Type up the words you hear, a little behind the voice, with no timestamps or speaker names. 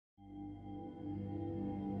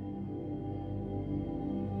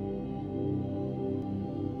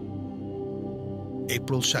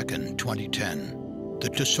April 2, 2010, the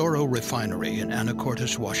Tesoro refinery in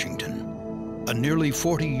Anacortes, Washington. A nearly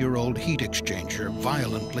 40-year-old heat exchanger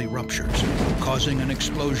violently ruptures, causing an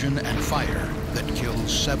explosion and fire that kills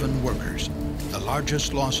 7 workers, the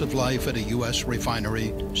largest loss of life at a U.S.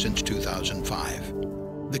 refinery since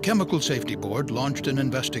 2005. The Chemical Safety Board launched an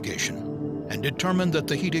investigation and determined that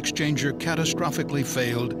the heat exchanger catastrophically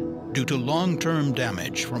failed due to long-term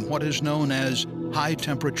damage from what is known as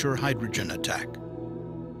high-temperature hydrogen attack.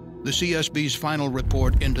 The CSB's final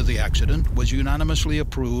report into the accident was unanimously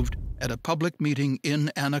approved at a public meeting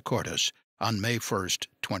in Anacortes on May 1,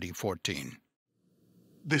 2014.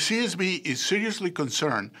 The CSB is seriously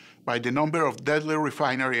concerned by the number of deadly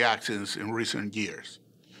refinery accidents in recent years.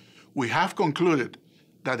 We have concluded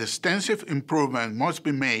that extensive improvement must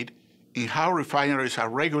be made in how refineries are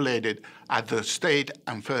regulated at the state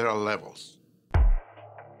and federal levels.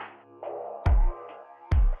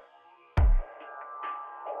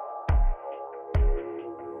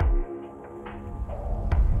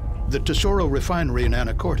 The Tesoro refinery in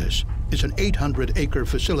Anacortes is an 800-acre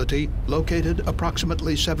facility located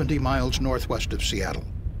approximately 70 miles northwest of Seattle.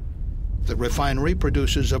 The refinery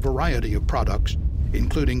produces a variety of products,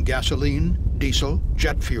 including gasoline, diesel,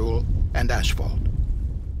 jet fuel, and asphalt.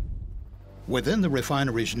 Within the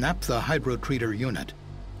refinery's naphtha hydrotreater unit,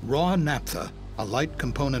 raw naphtha, a light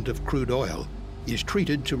component of crude oil, is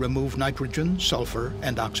treated to remove nitrogen, sulfur,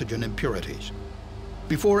 and oxygen impurities.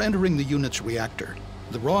 Before entering the unit's reactor,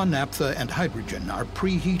 the raw naphtha and hydrogen are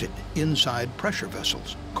preheated inside pressure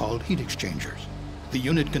vessels called heat exchangers. The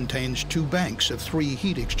unit contains 2 banks of 3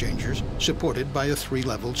 heat exchangers supported by a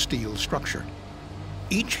 3-level steel structure.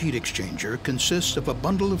 Each heat exchanger consists of a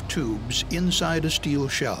bundle of tubes inside a steel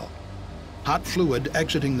shell. Hot fluid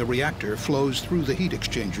exiting the reactor flows through the heat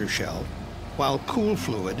exchanger shell, while cool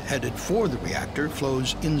fluid headed for the reactor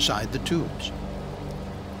flows inside the tubes.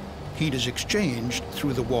 Heat is exchanged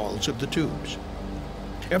through the walls of the tubes.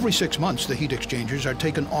 Every 6 months, the heat exchangers are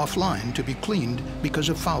taken offline to be cleaned because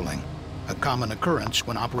of fouling, a common occurrence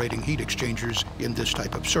when operating heat exchangers in this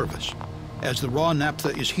type of service. As the raw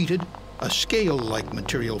naphtha is heated, a scale-like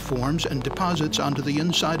material forms and deposits onto the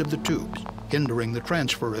inside of the tubes, hindering the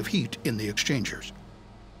transfer of heat in the exchangers.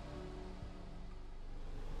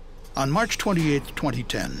 On March 28,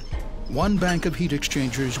 2010, 1 bank of heat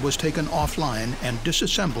exchangers was taken offline and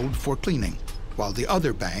disassembled for cleaning, while the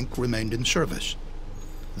other bank remained in service.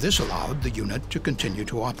 This allowed the unit to continue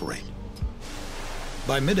to operate.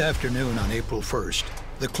 By mid-afternoon on April 1st,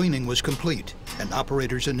 the cleaning was complete and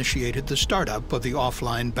operators initiated the startup of the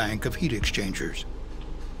offline bank of heat exchangers.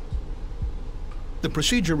 The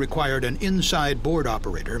procedure required an inside board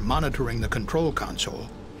operator monitoring the control console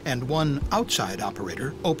and 1 outside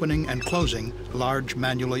operator opening and closing large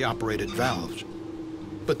manually operated valves.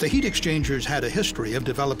 But the heat exchangers had a history of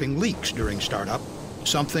developing leaks during startup,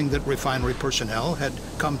 something that refinery personnel had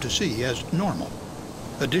come to see as normal.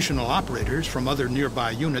 Additional operators from other nearby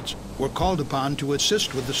units were called upon to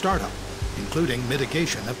assist with the startup, including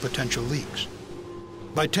mitigation of potential leaks.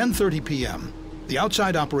 By 10:30 p.m., the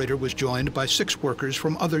outside operator was joined by 6 workers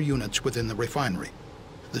from other units within the refinery.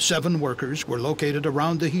 The 7 workers were located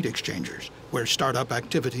around the heat exchangers, where startup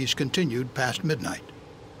activities continued past midnight.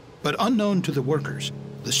 But unknown to the workers,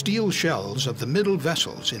 the steel shells of the middle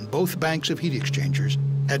vessels in both banks of heat exchangers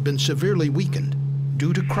had been severely weakened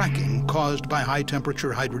due to cracking caused by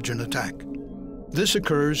high-temperature hydrogen attack. This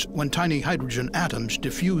occurs when tiny hydrogen atoms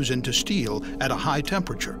diffuse into steel at a high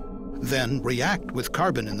temperature, then react with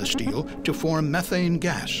carbon in the steel to form methane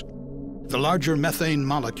gas. The larger methane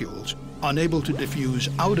molecules, unable to diffuse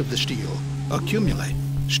out of the steel, accumulate,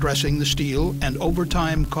 stressing the steel and over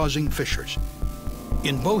time causing fissures.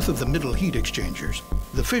 In both of the middle heat exchangers,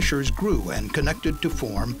 the fissures grew and connected to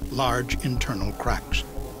form large internal cracks.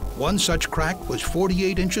 One such crack was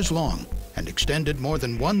 48 inches long and extended more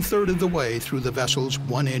than 1/3 of the way through the vessel's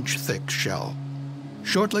 1-inch thick shell.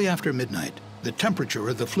 Shortly after midnight, the temperature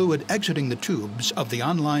of the fluid exiting the tubes of the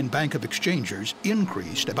online bank of exchangers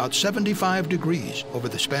increased about 75 degrees over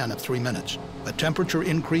the span of 3 minutes, a temperature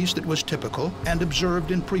increase that was typical and observed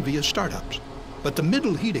in previous startups. But the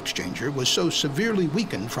middle heat exchanger was so severely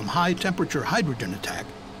weakened from high-temperature hydrogen attack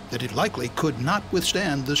that it likely could not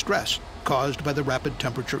withstand the stress caused by the rapid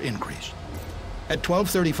temperature increase. At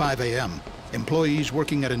 12:35 a.m., employees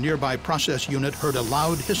working at a nearby process unit heard a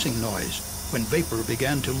loud hissing noise when vapor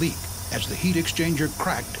began to leak as the heat exchanger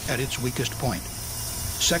cracked at its weakest point.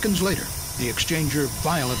 Seconds later, the exchanger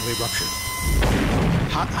violently ruptured.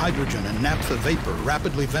 Hot hydrogen and naphtha vapor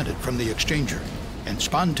rapidly vented from the exchanger and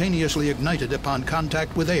spontaneously ignited upon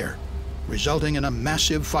contact with air, resulting in a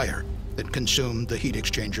massive fire that consumed the heat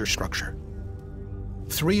exchanger structure.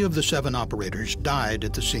 3 of the 7 operators died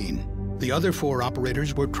at the scene. The other 4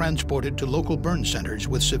 operators were transported to local burn centers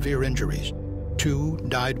with severe injuries. 2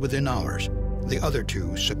 died within hours. The other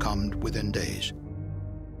 2 succumbed within days.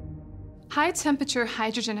 High-temperature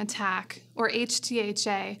hydrogen attack, or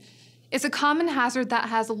HTHA, is a common hazard that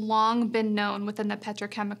has long been known within the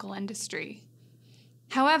petrochemical industry.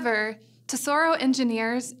 However, Tesoro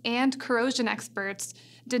engineers and corrosion experts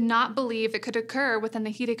did not believe it could occur within the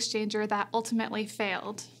heat exchanger that ultimately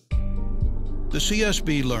failed. The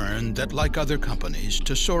CSB learned that, like other companies,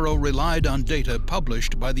 Tesoro relied on data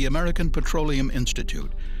published by the American Petroleum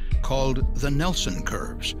Institute called the Nelson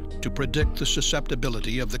curves to predict the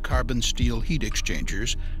susceptibility of the carbon steel heat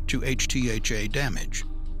exchangers to HTHA damage.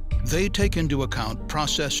 They take into account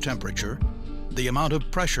process temperature, the amount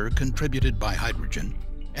of pressure contributed by hydrogen,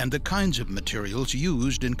 and the kinds of materials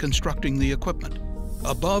used in constructing the equipment.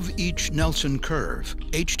 Above each Nelson curve,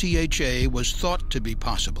 HTHA was thought to be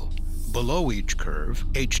possible. Below each curve,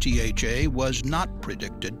 HTHA was not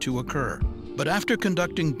predicted to occur. But after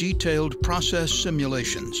conducting detailed process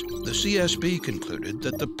simulations, the CSB concluded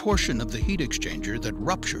that the portion of the heat exchanger that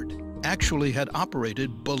ruptured actually had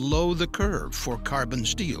operated below the curve for carbon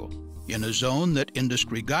steel, in a zone that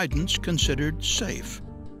industry guidance considered safe.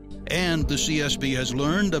 And the CSB has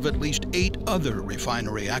learned of at least 8 other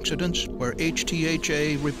refinery accidents where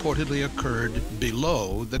HTHA reportedly occurred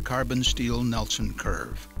below the carbon steel Nelson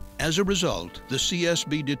curve. As a result, the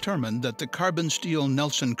CSB determined that the carbon steel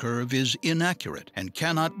Nelson curve is inaccurate and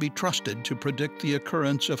cannot be trusted to predict the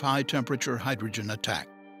occurrence of high-temperature hydrogen attack.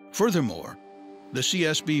 Furthermore, the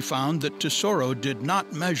CSB found that Tesoro did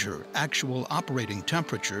not measure actual operating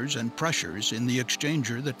temperatures and pressures in the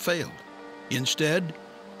exchanger that failed. Instead,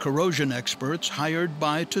 corrosion experts hired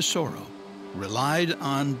by Tesoro relied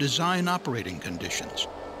on design operating conditions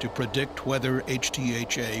to predict whether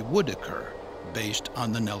HTHA would occur based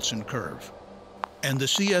on the Nelson curve. And the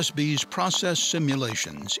CSB's process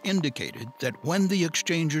simulations indicated that when the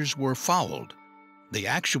exchangers were fouled, the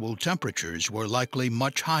actual temperatures were likely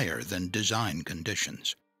much higher than design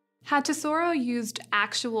conditions. Had Tesoro used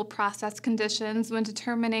actual process conditions when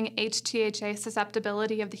determining HTHA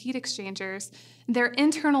susceptibility of the heat exchangers, their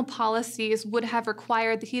internal policies would have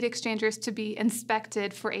required the heat exchangers to be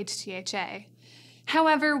inspected for HTHA.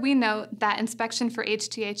 However, we note that inspection for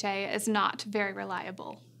HTHA is not very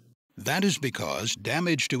reliable. That is because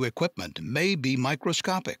damage to equipment may be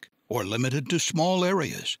microscopic or limited to small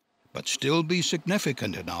areas, but still be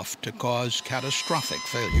significant enough to cause catastrophic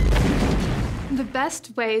failure. The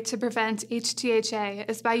best way to prevent HTHA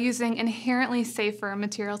is by using inherently safer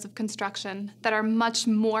materials of construction that are much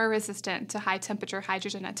more resistant to high-temperature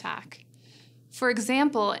hydrogen attack. For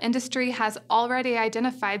example, industry has already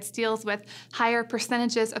identified steels with higher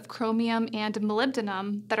percentages of chromium and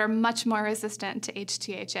molybdenum that are much more resistant to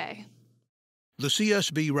HTHA. The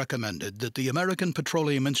CSB recommended that the American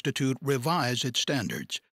Petroleum Institute revise its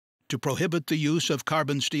standards to prohibit the use of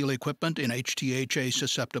carbon steel equipment in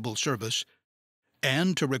HTHA-susceptible service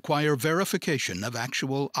and to require verification of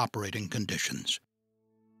actual operating conditions.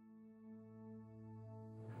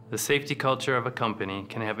 The safety culture of a company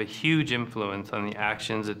can have a huge influence on the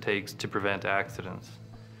actions it takes to prevent accidents.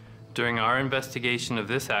 During our investigation of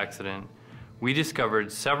this accident, we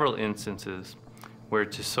discovered several instances where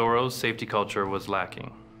Tesoro's safety culture was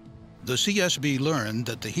lacking. The CSB learned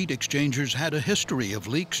that the heat exchangers had a history of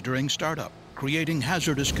leaks during startup, creating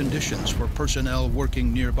hazardous conditions for personnel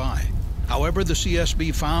working nearby. However, the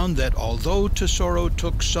CSB found that although Tesoro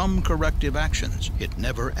took some corrective actions, it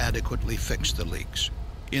never adequately fixed the leaks.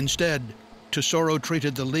 Instead, Tesoro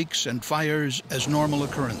treated the leaks and fires as normal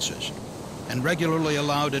occurrences and regularly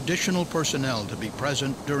allowed additional personnel to be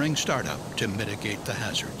present during startup to mitigate the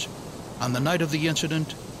hazards. On the night of the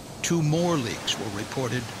incident, 2 more leaks were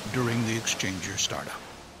reported during the exchanger startup.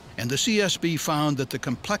 And the CSB found that the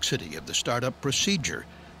complexity of the startup procedure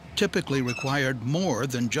typically required more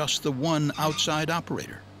than just the one outside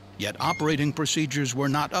operator. Yet operating procedures were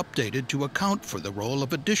not updated to account for the role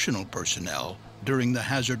of additional personnel during the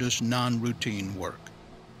hazardous non-routine work.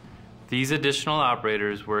 These additional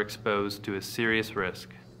operators were exposed to a serious risk.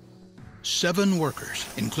 7 workers,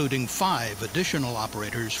 including 5 additional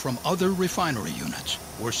operators from other refinery units,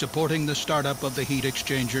 were supporting the startup of the heat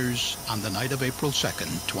exchangers on the night of April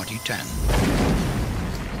 2nd, 2010.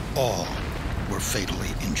 All were fatally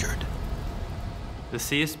injured. The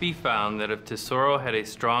CSB found that if Tesoro had a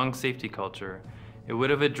strong safety culture, it would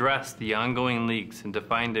have addressed the ongoing leaks and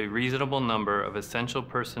defined a reasonable number of essential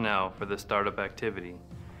personnel for the startup activity.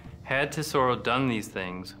 Had Tesoro done these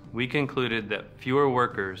things, we concluded that fewer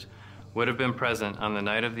workers would have been present on the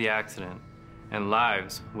night of the accident, and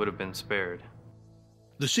lives would have been spared.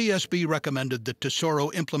 The CSB recommended that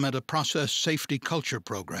Tesoro implement a process safety culture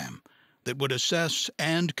program that would assess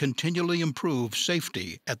and continually improve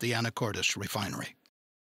safety at the Anacortes refinery.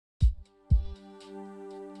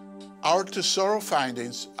 Our Tesoro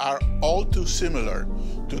findings are all too similar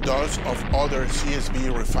to those of other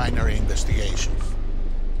CSB refinery investigations.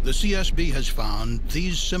 The CSB has found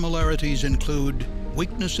these similarities include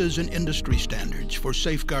weaknesses in industry standards for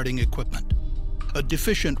safeguarding equipment, a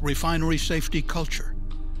deficient refinery safety culture,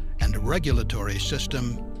 and a regulatory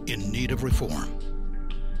system in need of reform.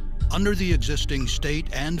 Under the existing state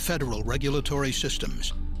and federal regulatory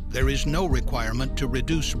systems, there is no requirement to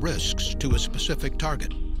reduce risks to a specific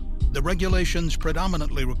target. The regulations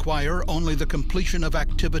predominantly require only the completion of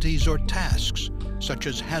activities or tasks, such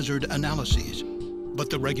as hazard analyses,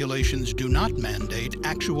 but the regulations do not mandate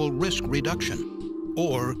actual risk reduction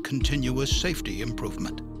or continuous safety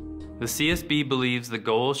improvement. The CSB believes the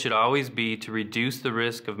goal should always be to reduce the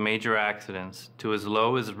risk of major accidents to as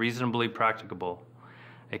low as reasonably practicable,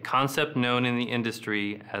 a concept known in the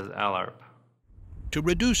industry as ALARP. To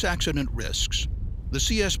reduce accident risks, the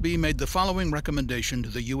CSB made the following recommendation to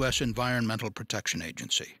the U.S. Environmental Protection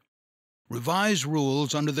Agency. Revise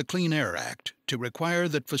rules under the Clean Air Act to require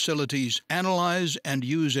that facilities analyze and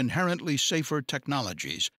use inherently safer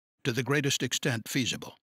technologies to the greatest extent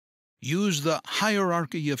feasible. Use the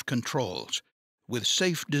hierarchy of controls, with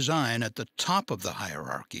safe design at the top of the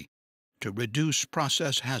hierarchy, to reduce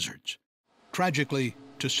process hazards. Tragically,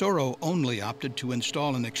 Tesoro only opted to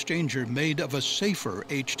install an exchanger made of a safer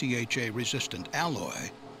HTHA-resistant alloy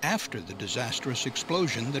after the disastrous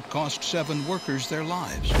explosion that cost 7 workers their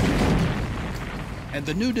lives. And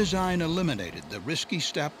the new design eliminated the risky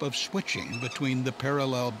step of switching between the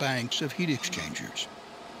parallel banks of heat exchangers.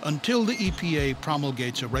 Until the EPA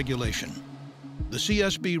promulgates a regulation, the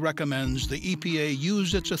CSB recommends the EPA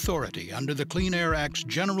use its authority under the Clean Air Act's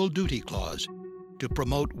General Duty Clause to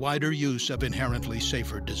promote wider use of inherently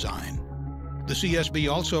safer design. The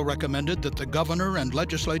CSB also recommended that the governor and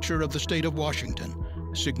legislature of the state of Washington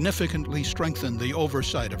significantly strengthen the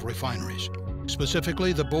oversight of refineries.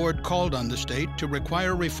 Specifically, the board called on the state to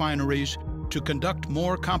require refineries to conduct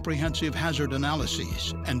more comprehensive hazard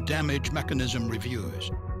analyses and damage mechanism reviews,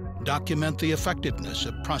 document the effectiveness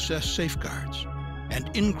of process safeguards,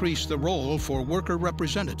 and increase the role for worker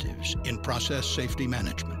representatives in process safety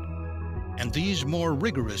management. And these more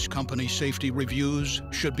rigorous company safety reviews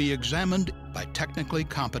should be examined by technically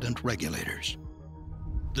competent regulators.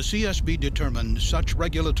 The CSB determined such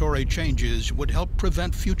regulatory changes would help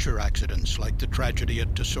prevent future accidents like the tragedy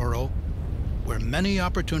at Tesoro, where many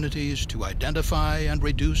opportunities to identify and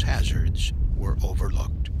reduce hazards were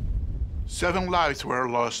overlooked. 7 lives were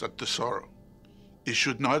lost at Tesoro. It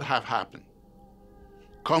should not have happened.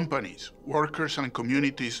 Companies, workers, and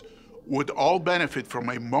communities would all benefit from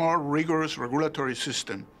a more rigorous regulatory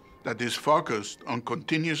system that is focused on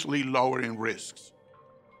continuously lowering risks.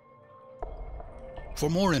 For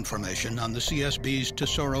more information on the CSB's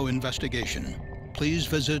Tesoro investigation, please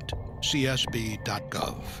visit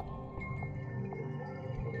csb.gov.